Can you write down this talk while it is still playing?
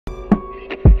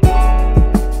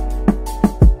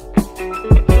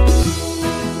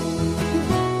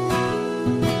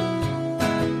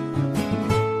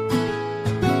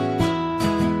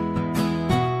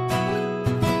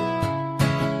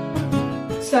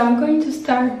So I'm going to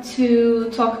start to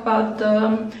talk about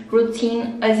the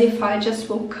routine as if I just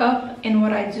woke up and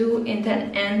what I do, and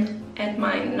then end at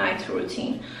my night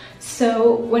routine.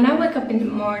 So when I wake up in the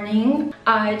morning,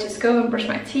 I just go and brush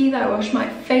my teeth, I wash my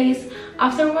face.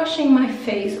 After washing my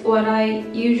face, what I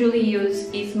usually use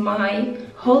is my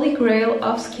holy grail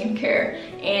of skincare,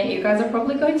 and you guys are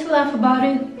probably going to laugh about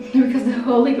it because the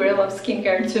holy grail of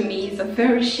skincare to me is a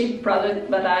very cheap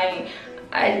product, but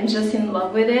I'm just in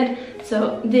love with it.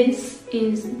 So this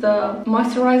is the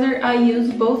moisturizer I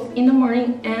use both in the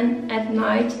morning and at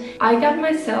night. I got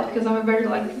myself, because I'm a very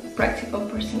practical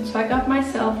person, so I got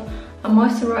myself a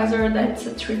moisturizer that's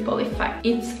a triple effect.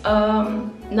 It's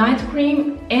night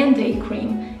cream and day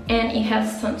cream, and it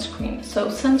has sunscreen. So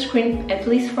sunscreen, at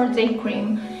least for day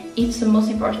cream, it's the most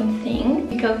important thing,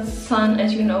 because sun,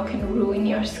 as you know, can ruin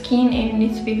your skin and you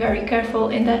need to be very careful,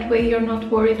 and that way you're not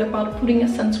worried about putting a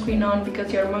sunscreen on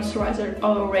because your moisturizer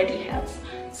already has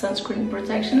sunscreen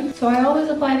protection. So I always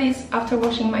apply this after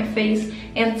washing my face,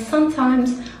 and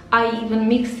sometimes I even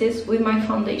mix this with my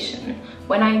foundation.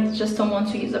 When I just don't want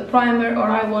to use a primer or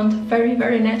I want a very,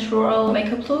 very natural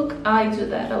makeup look, I do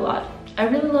that a lot. I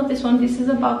really love this one. This is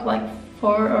about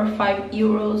 4 or 5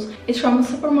 euros. It's from a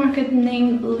supermarket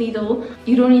named Lidl.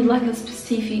 You don't need a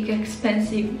specific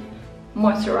expensive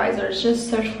moisturizer. Just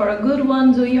search for a good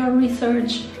one, do your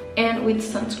research, and with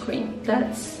sunscreen.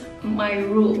 That's my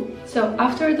rule. So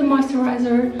after the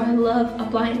moisturizer, I love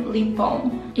applying lip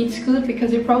balm. It's good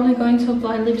because you're probably going to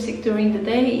apply lipstick during the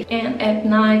day, and at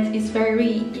night it's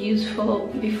very useful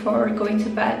before going to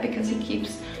bed because it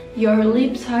keeps your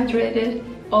lips hydrated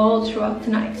all throughout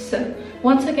the night. So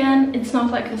once again, it's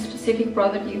not a specific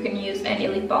product. You can use any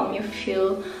lip balm you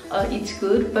feel it's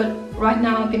good, but right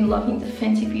now I've been loving the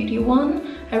Fenty Beauty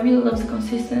one. I really love the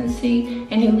consistency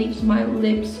and it leaves my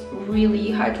lips really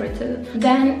hydrated.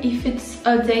 Then if it's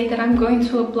a day that I'm going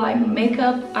to apply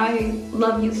makeup, I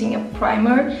love using a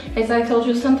primer. As I told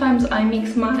you, sometimes I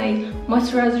mix my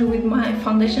moisturizer with my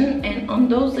foundation, and on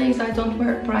those days I don't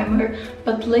wear primer,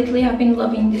 but lately I've been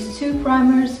loving these two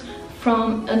primers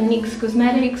from NYKAA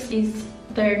Cosmetics. Is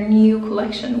their new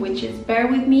collection, which is Bear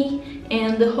With Me,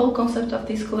 and the whole concept of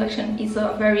this collection is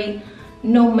a very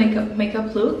no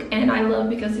makeup look, and I love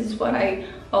because it's what I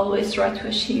always try to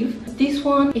achieve. This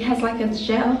one, it has a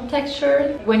gel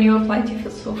texture. When you apply it, you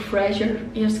feel so fresh,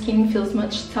 your skin feels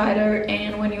much tighter,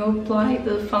 and when you apply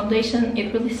the foundation,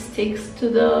 it really sticks to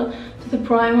the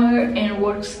primer and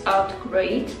works out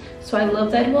great. So I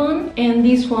love that one. And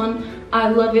this one, I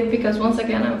love it because once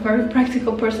again, I'm a very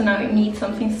practical person. I need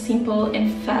something simple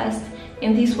and fast,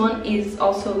 and this one is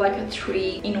also a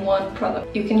 3-in-1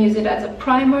 product. You can use it as a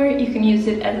primer, you can use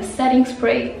it as a setting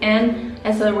spray, and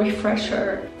as a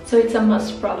refresher. So it's a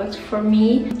must product for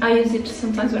me. I use it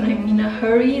sometimes when I'm in a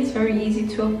hurry. It's very easy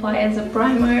to apply as a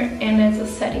primer and as a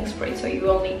setting spray, so you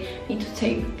only need to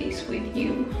take this with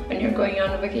you when you're going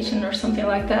on a vacation or something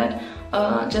like that.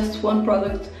 Just one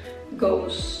product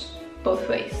goes both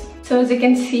ways. So as you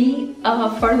can see,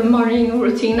 for the morning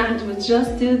routine, I would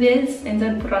just do this and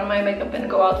then put on my makeup and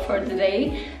go out for the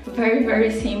day. Very,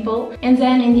 very simple. And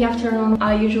then in the afternoon,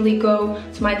 I usually go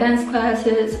to my dance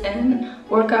classes and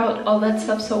work out, all that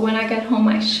stuff. So when I get home,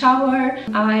 I shower.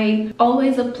 I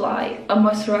always apply a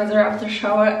moisturizer after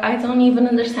shower. I don't even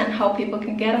understand how people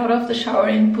can get out of the shower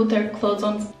and put their clothes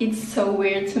on. It's so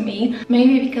weird to me.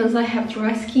 Maybe because I have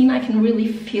dry skin, I can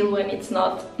really feel when it's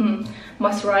not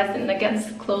moisturized and against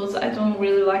the clothes. I don't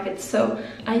really like it, so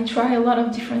I try a lot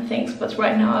of different things, but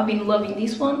right now I've been loving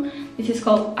this one. This is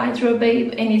called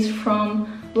Hyderabad, and it's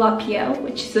from lakme,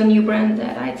 which is a new brand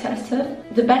that I tested.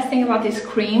 The best thing about this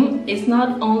cream is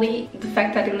not only the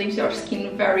fact that it leaves your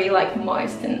skin very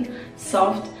moist and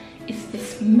soft, it's the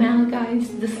smell, guys.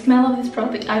 The smell of this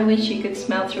product, I wish you could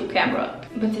smell through camera,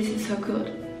 but this is so good.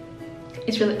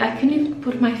 It's really, I can't even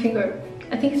put my finger.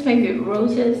 I think it's maybe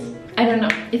roses. I don't know,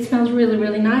 it smells really,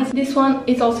 really nice. This one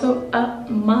is also a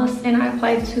must, and I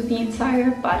apply it to the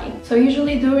entire body. So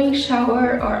usually during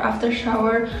shower or after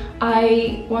shower,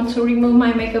 I want to remove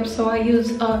my makeup, so I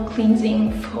use a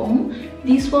cleansing foam.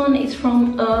 This one is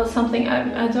from something,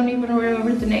 I don't even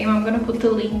remember the name. I'm gonna put the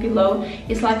link below.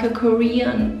 It's like a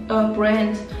Korean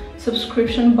brand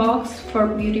subscription box for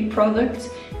beauty products,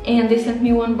 and they sent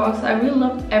me one box. I really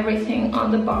loved everything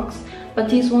on the box, but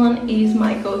this one is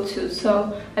my go-to.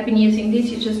 So I've been using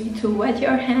this. You just need to wet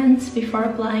your hands before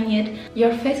applying it.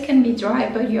 Your face can be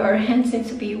dry, but your hands need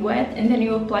to be wet, and then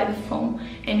you apply the foam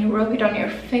and you rub it on your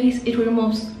face. It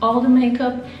removes all the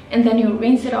makeup, and then you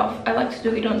rinse it off. I like to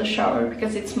do it on the shower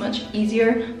because it's much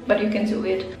easier, but you can do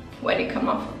it when you come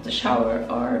off of the shower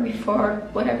or before,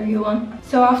 whatever you want.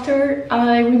 So after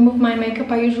I remove my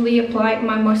makeup, I usually apply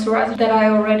my moisturizer that I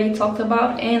already talked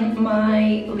about and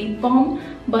my lip balm,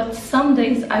 but some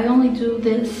days I only do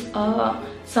this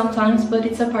sometimes, but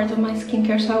it's a part of my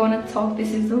skincare, so I want to talk.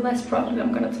 This is the last product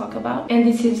I'm going to talk about, and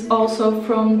this is also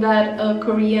from that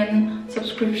Korean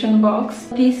subscription box.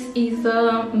 This is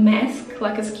a mask,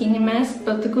 like a skin mask,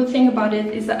 but the good thing about it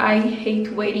is that I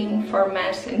hate waiting for a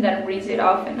mask and then rinse it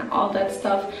off and all that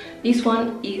stuff. This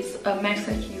one is a mask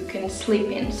that you can sleep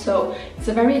in, so it's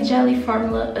a very jelly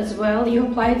formula as well. You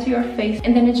apply it to your face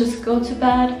and then you just go to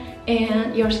bed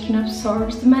and your skin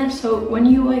absorbs the mask, so when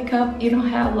you wake up you don't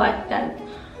have like that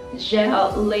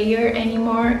gel layer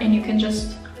anymore, and you can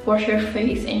just wash your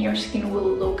face and your skin will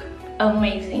look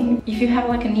amazing. If you have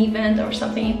like an event or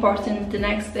something important the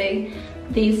next day,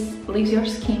 this leaves your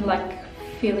skin like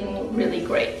feeling really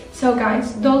great. So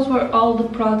guys, those were all the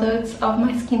products of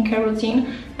my skincare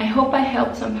routine. I hope I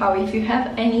helped somehow. If you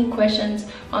have any questions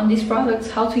on these products,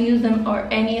 how to use them, or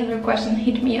any other question,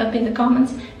 hit me up in the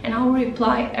comments and I'll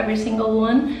reply every single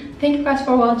one. Thank you guys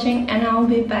for watching, and I'll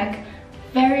be back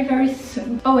very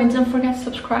soon. Oh, and don't forget to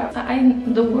subscribe.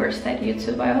 I'm the worst at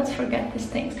YouTube. I always forget these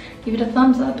things. Give it a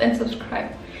thumbs up and subscribe.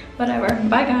 Whatever.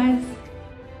 Bye guys.